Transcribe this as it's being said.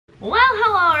Well,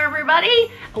 hello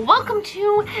everybody. Welcome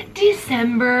to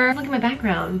December. Look at my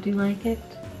background. Do you like it?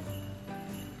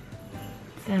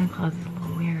 Santa Claus is a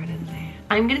little weird, isn't he?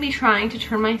 I'm gonna be trying to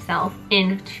turn myself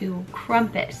into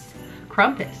Krampus.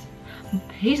 Krampus.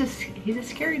 He's a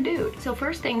scary dude. So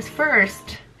first things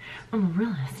first, I'm a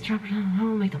realist. Drop it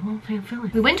down, make the whole thing feel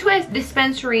it. We went to a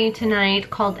dispensary tonight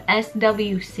called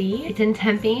SWC. It's in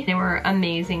Tempe. They were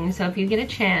amazing. So if you get a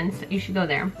chance, you should go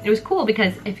there. It was cool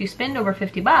because if you spend over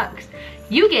 50 bucks,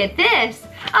 you get this,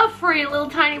 a free little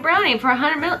tiny brownie for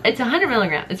 100 it's 100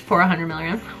 milligrams. It's for 100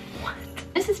 milligrams. What?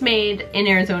 This is made in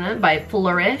Arizona by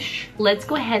Flourish. Let's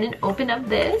go ahead and open up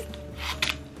this.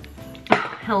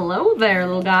 Hello there,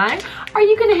 little guy. Are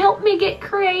you gonna help me get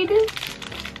creative?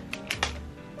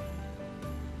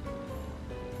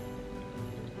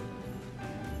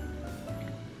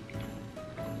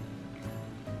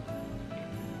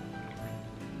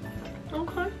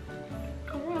 Okay,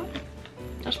 alright.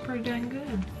 That's pretty dang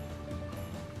good.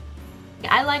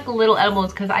 I like little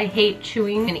edibles because I hate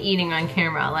chewing and eating on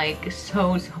camera, like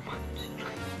so much.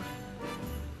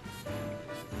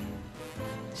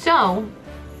 So,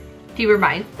 fewer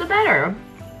bites, the better.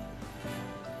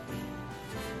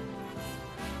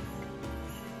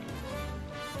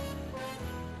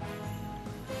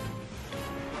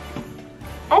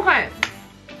 Okay,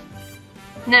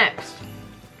 next.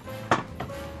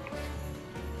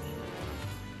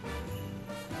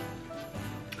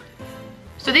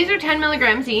 So these are 10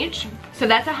 milligrams each, so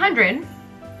that's 100.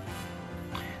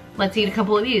 Let's eat a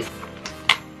couple of these.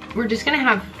 We're just gonna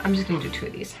have, I'm just gonna do 2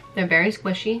 of these. They're very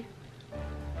squishy.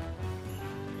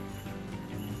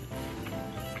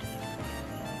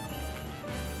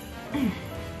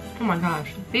 Oh my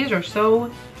gosh, these are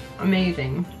so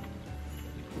amazing.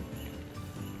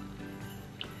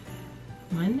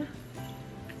 1,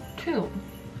 2.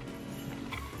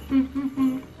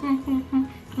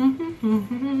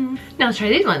 Now let's try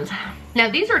these ones. Now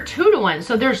these are 2 to 1,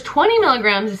 so there's 20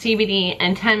 milligrams of CBD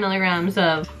and 10 milligrams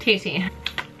of THC.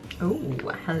 Oh,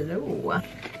 hello.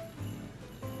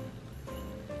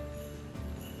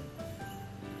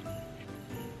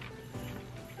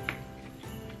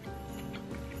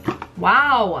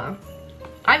 Wow,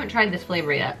 I haven't tried this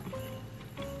flavor yet.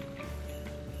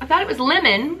 I thought it was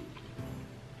lemon,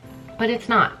 but it's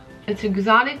not. It's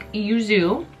exotic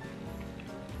yuzu.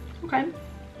 Okay,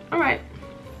 all right.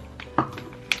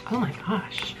 Oh my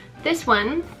gosh. This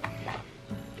one,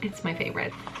 it's my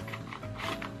favorite.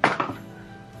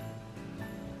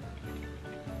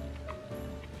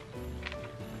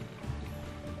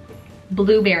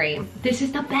 Blueberry. This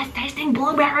is the best tasting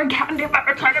blueberry candy I've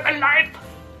ever tried in my life.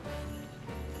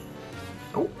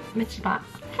 Oh, missed spot.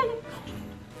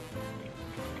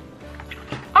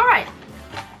 All right.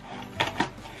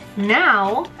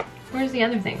 Now, where's the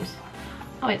other things?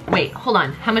 Oh, wait, hold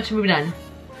on. How much have we done?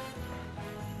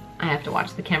 I have to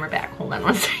watch the camera back. Hold on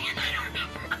one second. I don't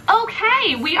remember.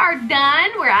 Okay, we are done.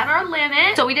 We're at our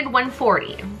limit. So we did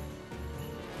 140.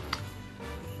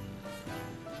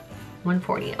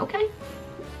 140, okay.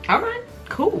 All right,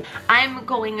 cool. I'm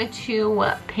going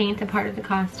to paint a part of the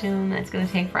costume. That's gonna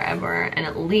take forever and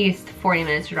at least 40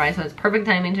 minutes to dry. So it's perfect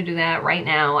timing to do that right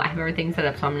now. I have everything set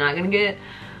up so I'm not gonna get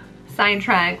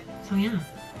sidetracked. So yeah.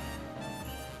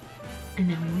 And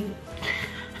now we wait.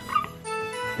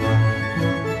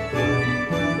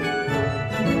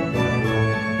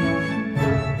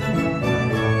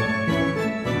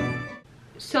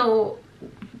 So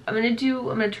I'm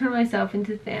gonna turn myself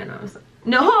into Thanos.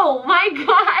 No, my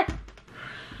God.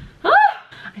 Ah!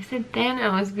 I said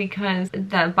Thanos because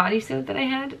the bodysuit that I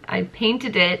had, I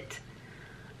painted it.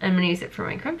 I'm gonna use it for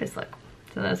my Krampus look.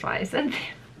 So that's why I said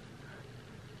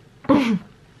Thanos.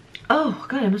 Oh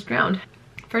God, I almost drowned.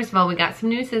 First of all, we got some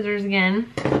new scissors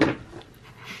again.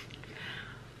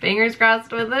 Fingers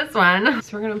crossed with this one.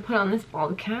 So we're gonna put on this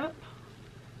bald cap.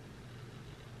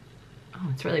 Oh,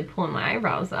 it's really pulling my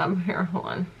eyebrows up. Here, hold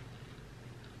on.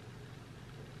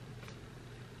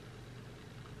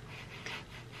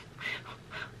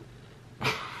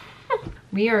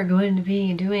 We are going to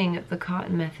be doing the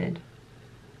cotton method.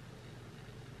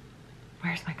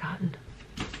 Where's my cotton?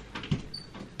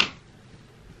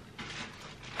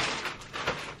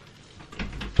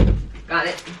 Got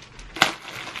it.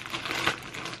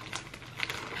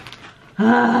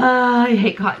 I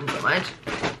hate cotton so much.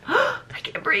 I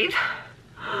can't breathe.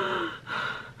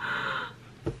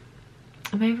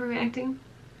 Am I overreacting?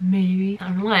 Maybe. I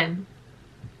don't know why.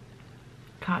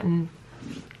 Cotton.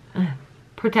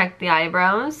 Protect the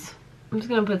eyebrows. I'm just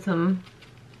gonna put some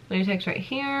latex right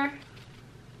here.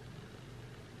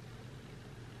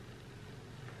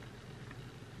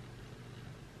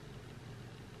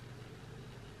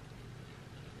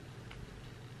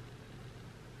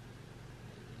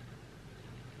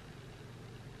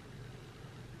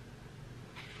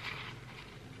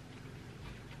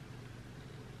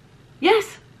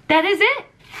 That is it.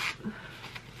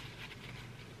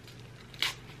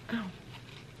 Oh.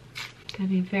 Gotta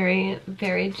be very,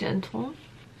 very gentle.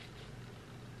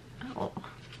 Oh.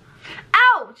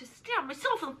 Ow! Just stabbed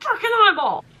myself in the fucking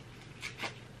eyeball.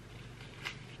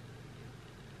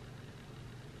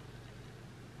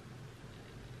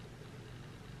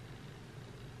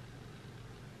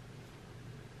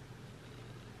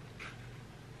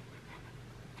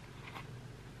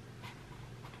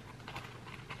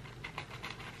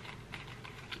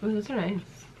 Oh, those are nice.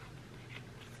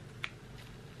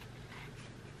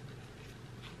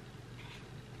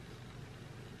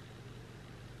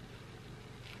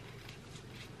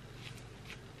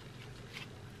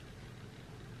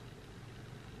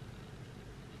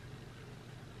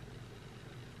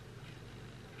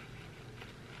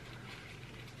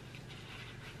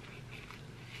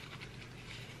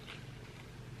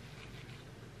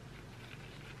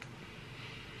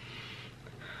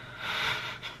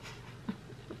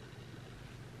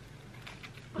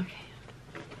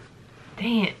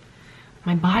 Dang it.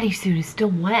 My bodysuit is still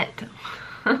wet.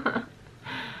 Shoot.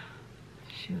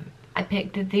 I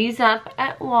picked these up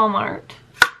at Walmart.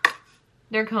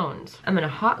 They're cones. I'm gonna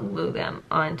hot glue them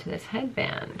onto this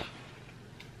headband.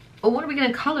 Oh, what are we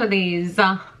gonna color these?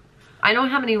 I don't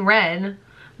have any red,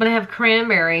 but I have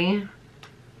cranberry.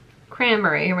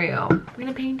 Cranberry, here we go. We're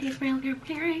gonna paint these real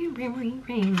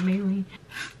cranberry.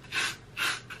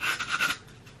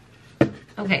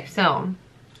 Okay, so,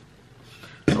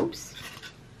 oops.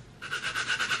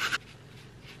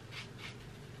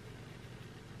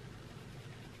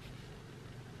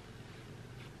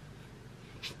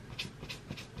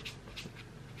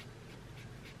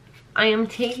 I am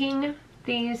taking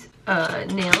these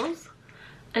nails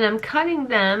and I'm cutting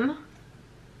them.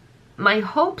 My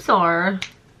hopes are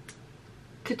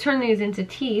to turn these into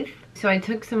teeth. So I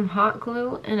took some hot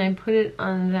glue and I put it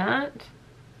on that.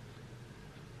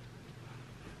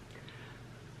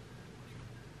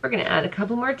 We're gonna add a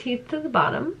couple more teeth to the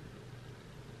bottom.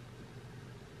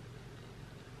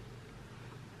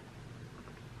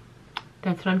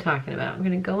 That's what I'm talking about. I'm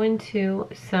gonna go into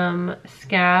some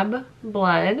scab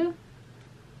blood.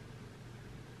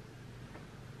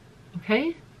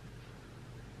 Okay.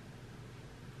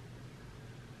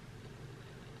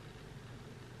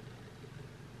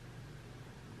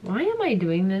 Why am I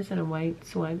doing this in a white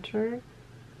sweatshirt?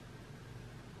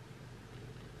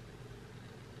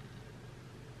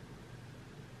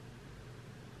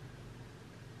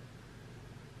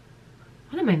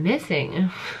 What am I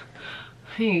missing?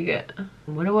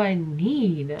 What do I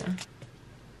need?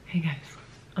 Hey guys,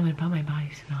 I'm gonna put my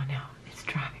bodysuit on now. It's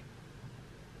dry.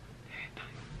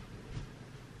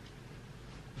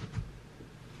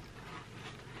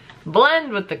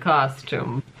 Blend with the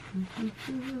costume.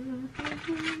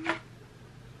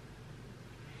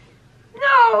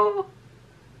 No!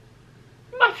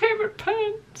 My favorite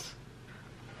pants.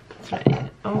 That's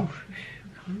right. Oh,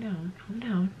 calm down, calm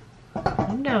down.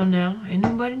 Calm down now. Ain't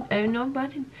nobody,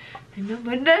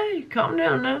 calm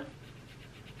down now.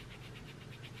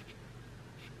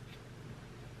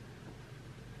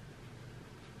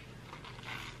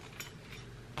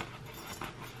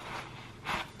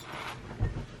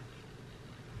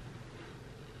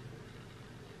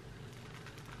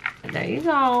 There you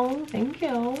go. Thank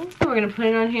you. We're gonna put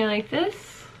it on here like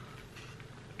this.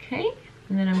 Okay.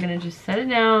 And then I'm gonna just set it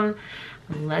down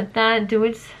and let that do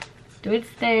its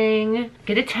thing.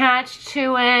 Get attached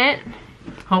to it.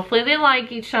 Hopefully they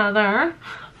like each other.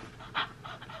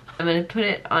 I'm gonna put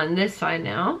it on this side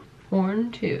now.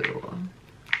 Horn 2.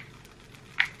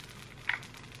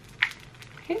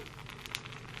 Okay.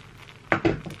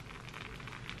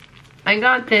 I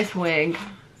got this wig.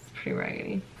 It's pretty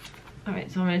raggedy.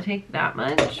 Alright, so I'm gonna take that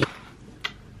much.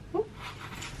 Oh,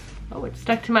 it's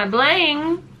stuck to my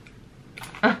bling.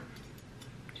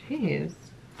 Jeez.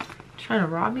 Trying to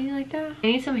rob me like that? I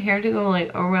need some hair to go like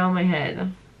around my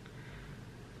head.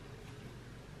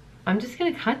 I'm just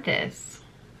gonna cut this.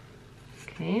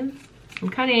 Okay. I'm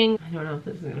cutting. I don't know if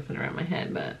this is gonna fit around my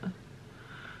head, but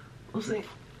we'll see.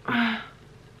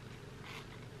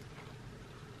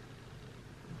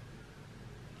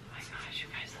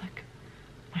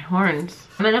 My horns.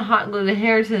 I'm gonna hot glue the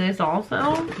hair to this also.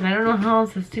 And I don't know how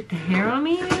else to stick the hair on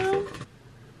me now.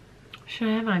 Should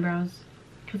I have eyebrows?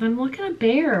 Because I'm looking a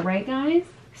bear, right guys?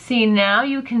 See, now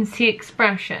you can see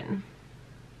expression.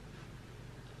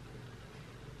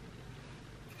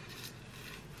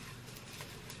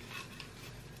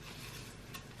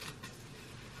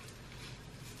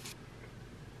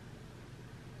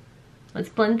 Let's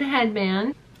blend the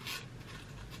headband.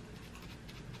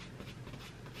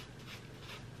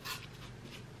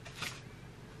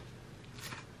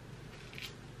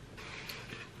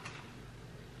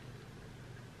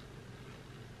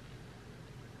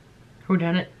 Who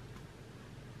done it?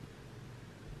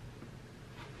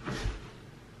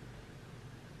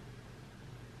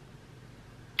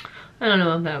 I don't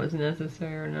know if that was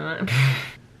necessary or not.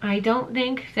 I don't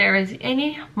think there is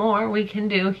any more we can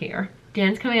do here.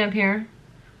 Dan's coming up here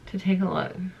to take a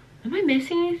look. Am I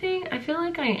missing anything? I feel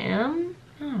like I am.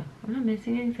 Oh, I'm not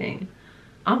missing anything.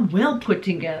 I'm well put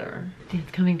together.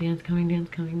 Dan's coming, Dan's coming, Dan's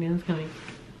coming, Dan's coming.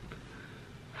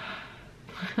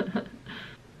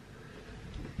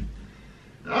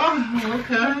 Oh,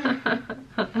 okay.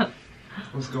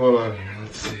 What's going on here?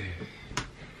 Let's see.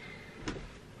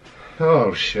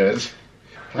 Oh, shit.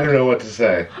 I don't know what to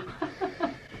say.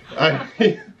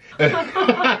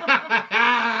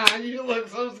 You look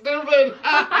so stupid.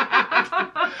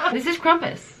 This is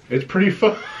Krampus. It's pretty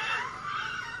fun.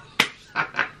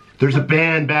 There's a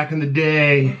band back in the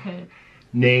day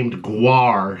named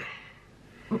Guar.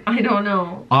 I don't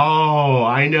know. Oh,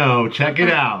 I know. Check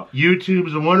it out.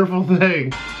 YouTube's a wonderful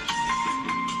thing.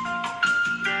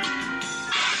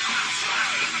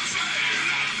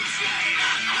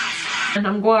 And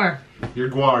I'm Guar. You're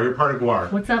Guar. You're part of Guar.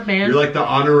 What's up, man? You're like the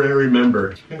honorary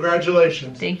member.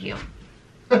 Congratulations. Thank you.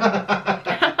 It's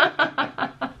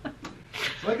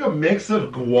like a mix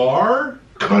of Guar,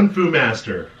 Kung Fu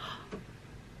Master.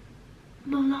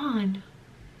 Mulan.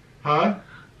 Huh?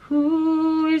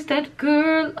 Who is that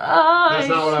girl I That's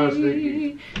not what I was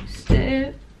see?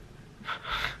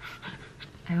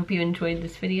 I hope you enjoyed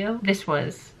this video. This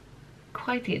was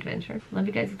quite the adventure. Love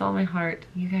you guys with all my heart.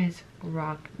 You guys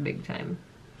rock big time.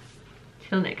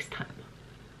 Till next time.